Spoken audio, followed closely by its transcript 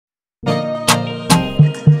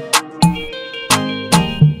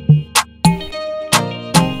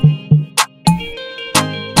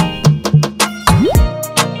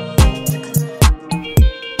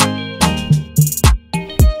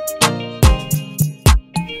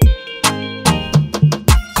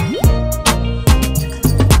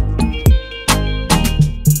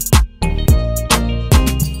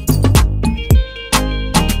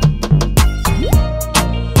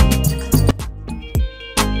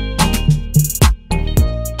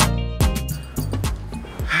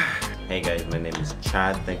Hey guys, my name is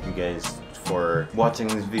Chad. Thank you guys for watching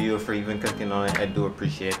this video, for even clicking on it. I do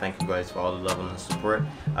appreciate it. Thank you guys for all the love and the support.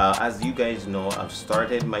 As you guys know, I've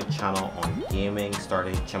started my channel on gaming,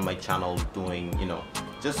 started my channel doing, you know,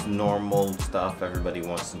 just normal stuff. Everybody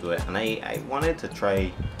wants to do it, and I wanted to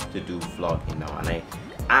try to do vlogging now, and I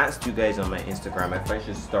asked you guys on my Instagram if I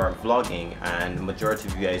should start vlogging, and the majority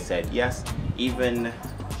of you guys said yes. Even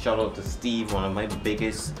shout out to Steve, one of my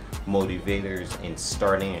biggest motivators in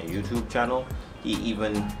starting a YouTube channel. He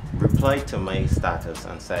even replied to my status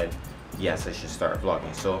and said yes, I should start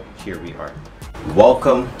vlogging. So here we are.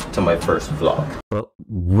 Welcome to my first vlog. Well,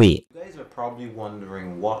 wait, you guys are probably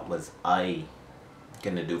wondering what was I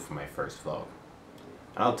gonna do for my first vlog.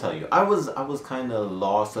 And I'll tell you, I was kind of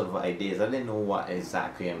lost of ideas. I didn't know what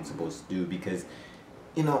exactly I'm supposed to do because,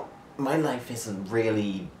 you know, my life isn't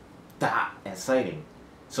really that exciting.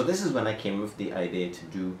 So this is when I came with the idea to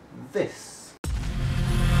do this.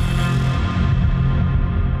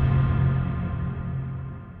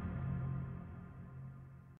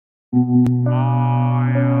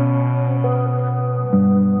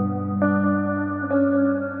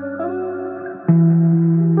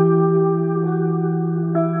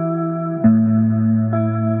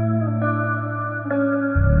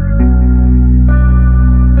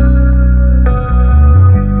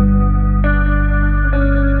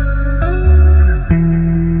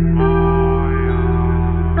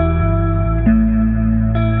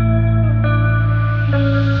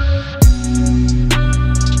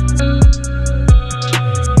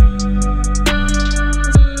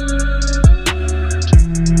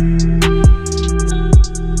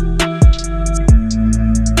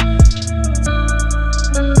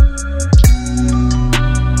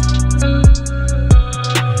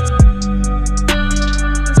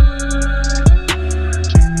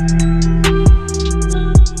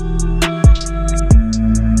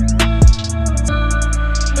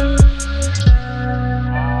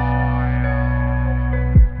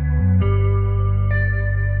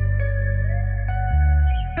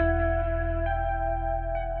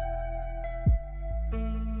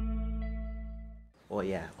 Well,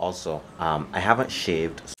 yeah, also, I haven't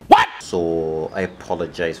shaved. What? So I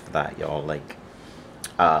apologize for that, y'all. Like,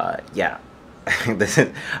 yeah.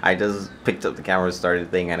 I just picked up the camera, started the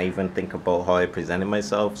thing, and I even think about how I presented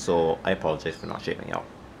myself. So I apologize for not shaving, y'all.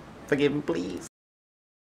 Forgive me, please.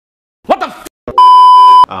 What the f?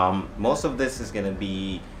 Most of this is gonna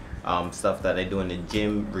be stuff that I do in the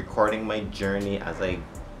gym, recording my journey as I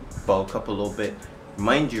bulk up a little bit.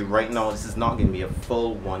 Mind you, right now this is not going to be a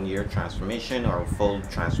full 1 year transformation or a full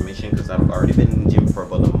transformation because I've already been in the gym for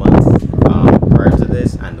about a month prior to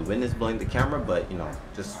this, and the wind is blowing the camera, but you know,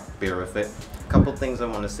 just bear with it. A couple things I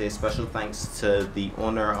want to say. Special thanks to the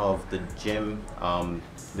owner of the gym.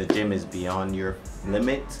 The gym is beyond your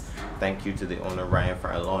limit. Thank you to the owner, Ryan,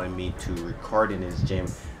 for allowing me to record in his gym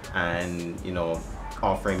and, you know,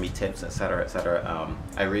 offering me tips, etc, etc.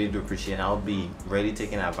 I really do appreciate it. I'll be really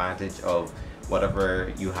taking advantage of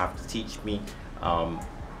whatever you have to teach me.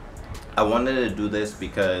 I wanted to do this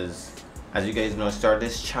because, as you guys know, I started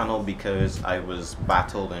this channel because I was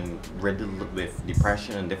battled and riddled with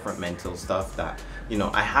depression and different mental stuff that, you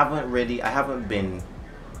know, I haven't been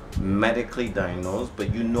medically diagnosed,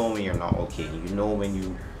 but you know when you're not okay. You know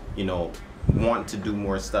when you know, want to do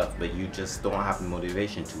more stuff, but you just don't have the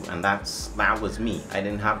motivation to, and that was me. I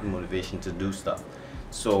didn't have the motivation to do stuff.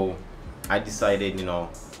 So I decided, you know,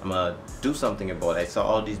 I'm gonna do something about it. I saw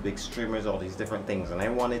all these big streamers, all these different things, and I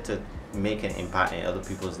wanted to make an impact in other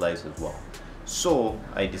people's lives as well. So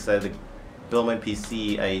I decided to build my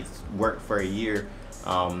PC. I worked for a year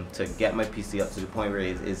to get my PC up to the point where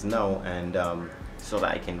it is now, and so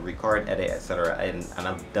that I can record, edit, etc. And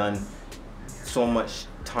I've done so much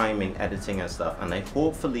time in editing and stuff, and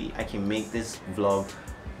hopefully I can make this vlog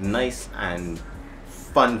nice and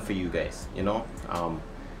fun for you guys, you know.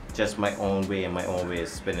 Just my own way, and my own way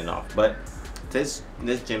is spinning off. But this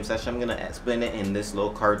gym session, I'm gonna explain it in this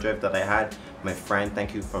little card drive that I had. My friend,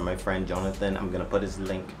 thank you for my friend Jonathan. I'm gonna put his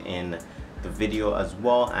link in the video as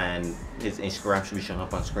well, and his Instagram should be showing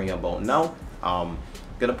up on screen about now.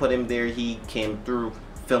 Gonna put him there. He came through,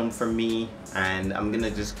 filmed for me, and I'm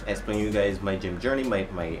gonna just explain you guys my gym journey,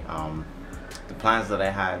 the plans that I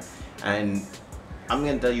had. And I'm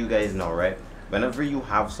gonna tell you guys now, right? Whenever you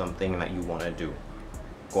have something that you want to do,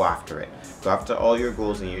 go after it. Go after all your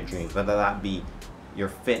goals and your dreams, whether that be your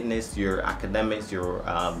fitness, your academics, your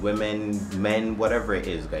women, men, whatever it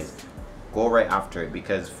is, guys. Go right after it,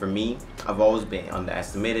 because for me, I've always been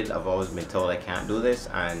underestimated. I've always been told I can't do this,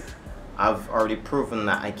 and I've already proven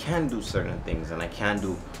that I can do certain things, and I can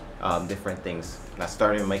do different things. I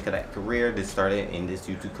started my cadet career, this started in this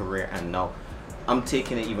YouTube career, and now I'm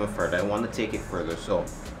taking it even further. I want to take it further. So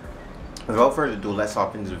without further ado, let's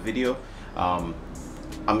hop into the video. I'm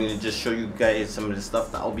gonna just show you guys some of the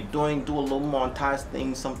stuff that I'll be doing, do a little montage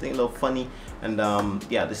thing, something a little funny, and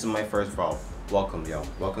yeah, this is my first vlog. Welcome, y'all.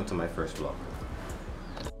 Welcome to my first vlog.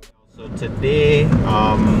 So today,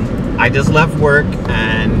 I just left work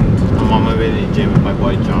and I'm on my way to the gym with my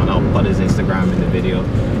boy John. I'll put his Instagram in the video.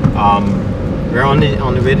 We're on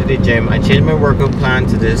the way to the gym. I changed my workout plan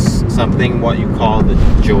to this something what you call the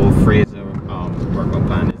Joe Fraser workout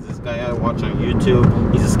plan. It's this guy I watch on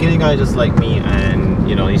YouTube. He's a skinny guy just like me, and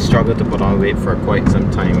you know, he struggled to put on weight for quite some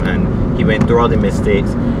time, and he went through all the mistakes,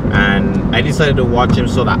 and I decided to watch him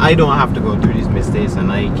so that I don't have to go through these mistakes,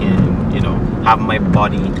 and I can, you know, have my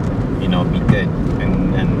body, you know, be good,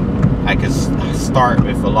 and I can start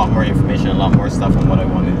with a lot more information, a lot more stuff on what I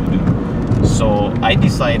wanted to do. So I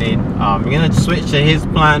decided I'm gonna switch to his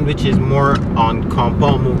plan, which is more on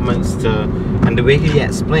compound movements, and the way he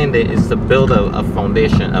explained it is to build a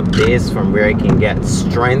foundation, a base from where I can get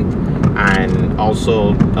strength and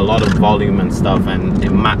also a lot of volume and stuff, and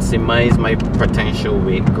maximize my potential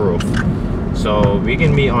weight growth. So we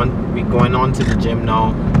can be going on to the gym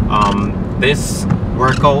now. This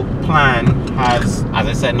workout plan has, as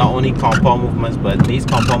I said, not only compound movements, but these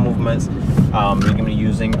compound movements, we're going to be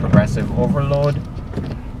using progressive overload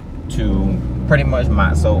to pretty much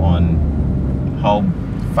max out on how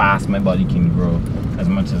fast my body can grow as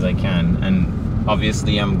much as I can. And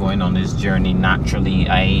obviously I'm going on this journey naturally.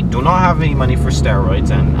 I do not have any money for steroids,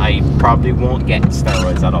 and I probably won't get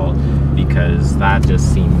steroids at all, because that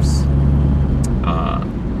just seems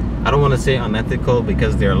I don't want to say unethical,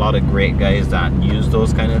 because there are a lot of great guys that use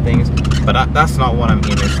those kind of things, but that's not what I'm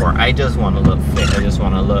aiming for. I just want to look fit. I just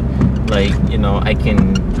want to look like, you know, I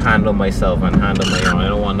can handle myself and handle my own. I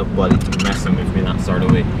don't want nobody to messing with me that sort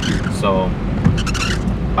of way. So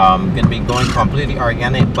I'm gonna be going completely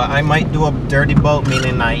organic, but I might do a dirty bulk,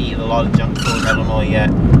 meaning I eat a lot of junk food. I don't know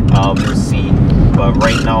yet. We'll see. But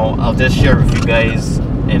right now, I'll just share with you guys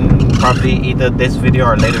in probably either this video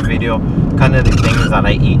or later video kind of the things that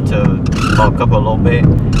I eat to bulk up a little bit.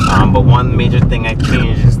 But one major thing I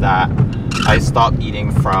changed is that I stopped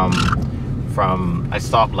eating from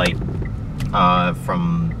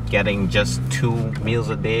getting just 2 meals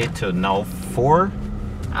a day to now 4,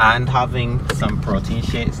 and having some protein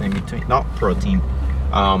shakes in between, not protein,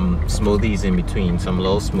 smoothies in between, some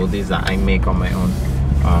little smoothies that I make on my own.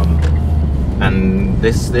 And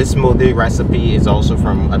this smoothie recipe is also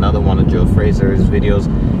from another one of Joe Fraser's videos.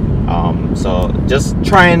 So just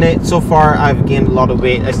trying it. So far I've gained a lot of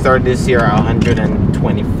weight. I started this year at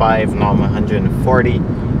 125, now I'm 140,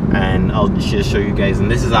 and I'll just show you guys. And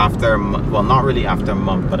this is after, well, not really after a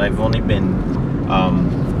month, but I've only been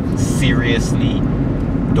seriously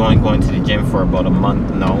going to the gym for about a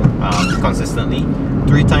month now, consistently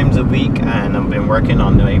 3 times a week, and I've been working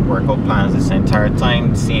on the workout plans this entire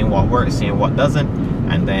time, seeing what works, seeing what doesn't,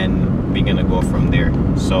 and then we're gonna go from there.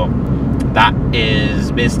 So that is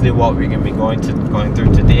basically what we're gonna be going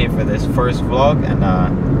through today for this first vlog, and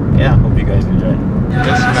yeah, hope you guys enjoy.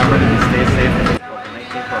 Just remember to stay safe with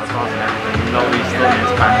COVID-19 protocols and everything. You know, we're still in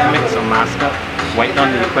this pandemic, so mask up. Waiting on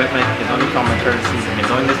the equipment is only common courtesy. We've been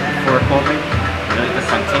doing this before COVID. We're going to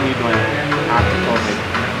continue doing it after COVID.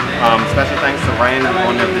 Special thanks to Ryan, the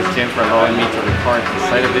owner of this gym, for allowing me to record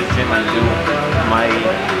inside of this gym and do my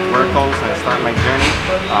workouts and start my journey.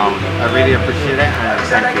 I really appreciate it, and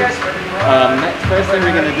thank you. First thing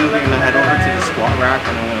we're going to do, we're going to head over to the squat rack,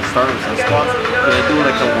 and we're going to start with some squats. We're going to do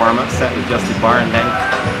like a warm-up set with just the bar, and then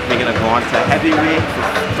we're going to go on to heavyweight for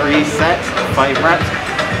 3 sets, 5 reps,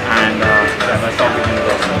 and yeah, that's all we're going to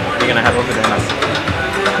do. So we're going to head over there now.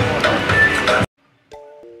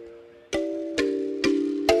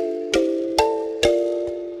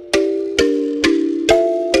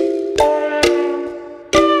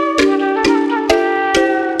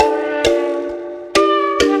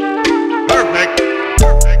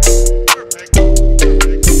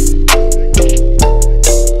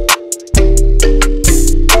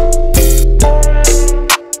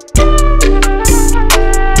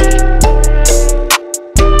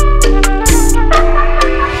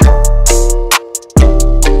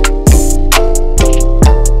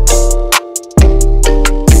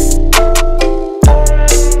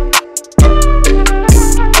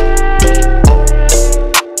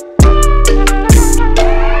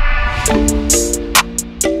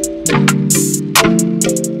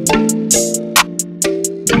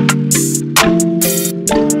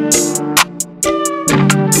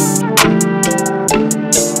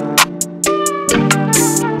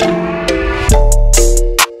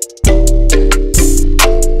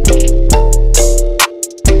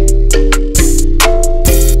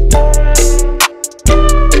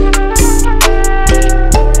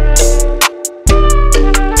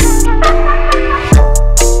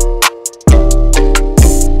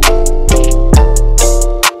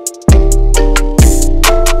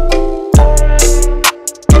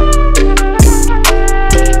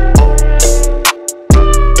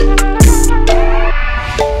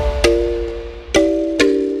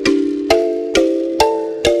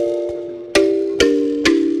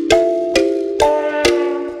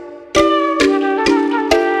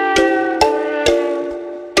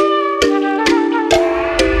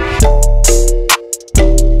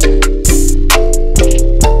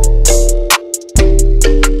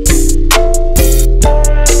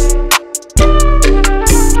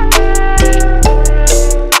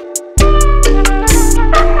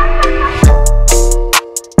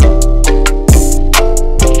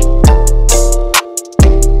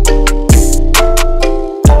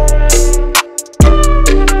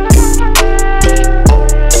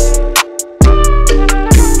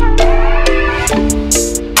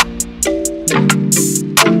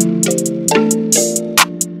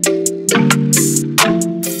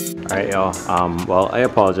 Alright y'all, well, I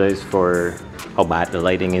apologize for how bad the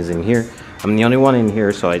lighting is in here. I'm the only one in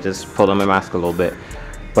here, so I just pulled on my mask a little bit.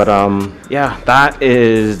 But yeah, that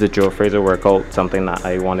is the Joe Fraser workout, something that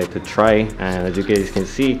I wanted to try, and as you guys can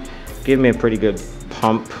see, gave me a pretty good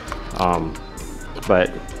pump. But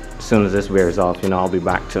as soon as this wears off, you know, I'll be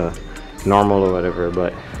back to normal or whatever.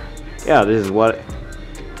 But yeah, this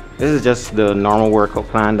is just the normal workout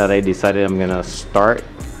plan that I decided I'm gonna start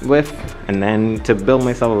with, and then to build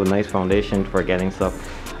myself a nice foundation for getting stuff.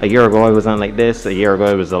 A year ago I wasn't like this. A year ago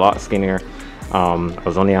I was a lot skinnier. I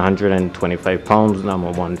was only 125 pounds. Now I'm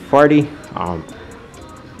at 140.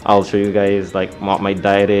 I'll show you guys like what my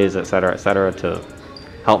diet is, etc., to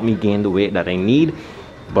help me gain the weight that I need.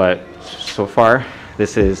 But so far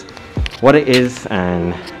this is what it is,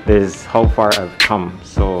 and this is how far I've come.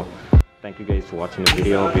 So thank you guys for watching the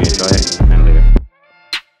video. Hope you enjoy it, and later.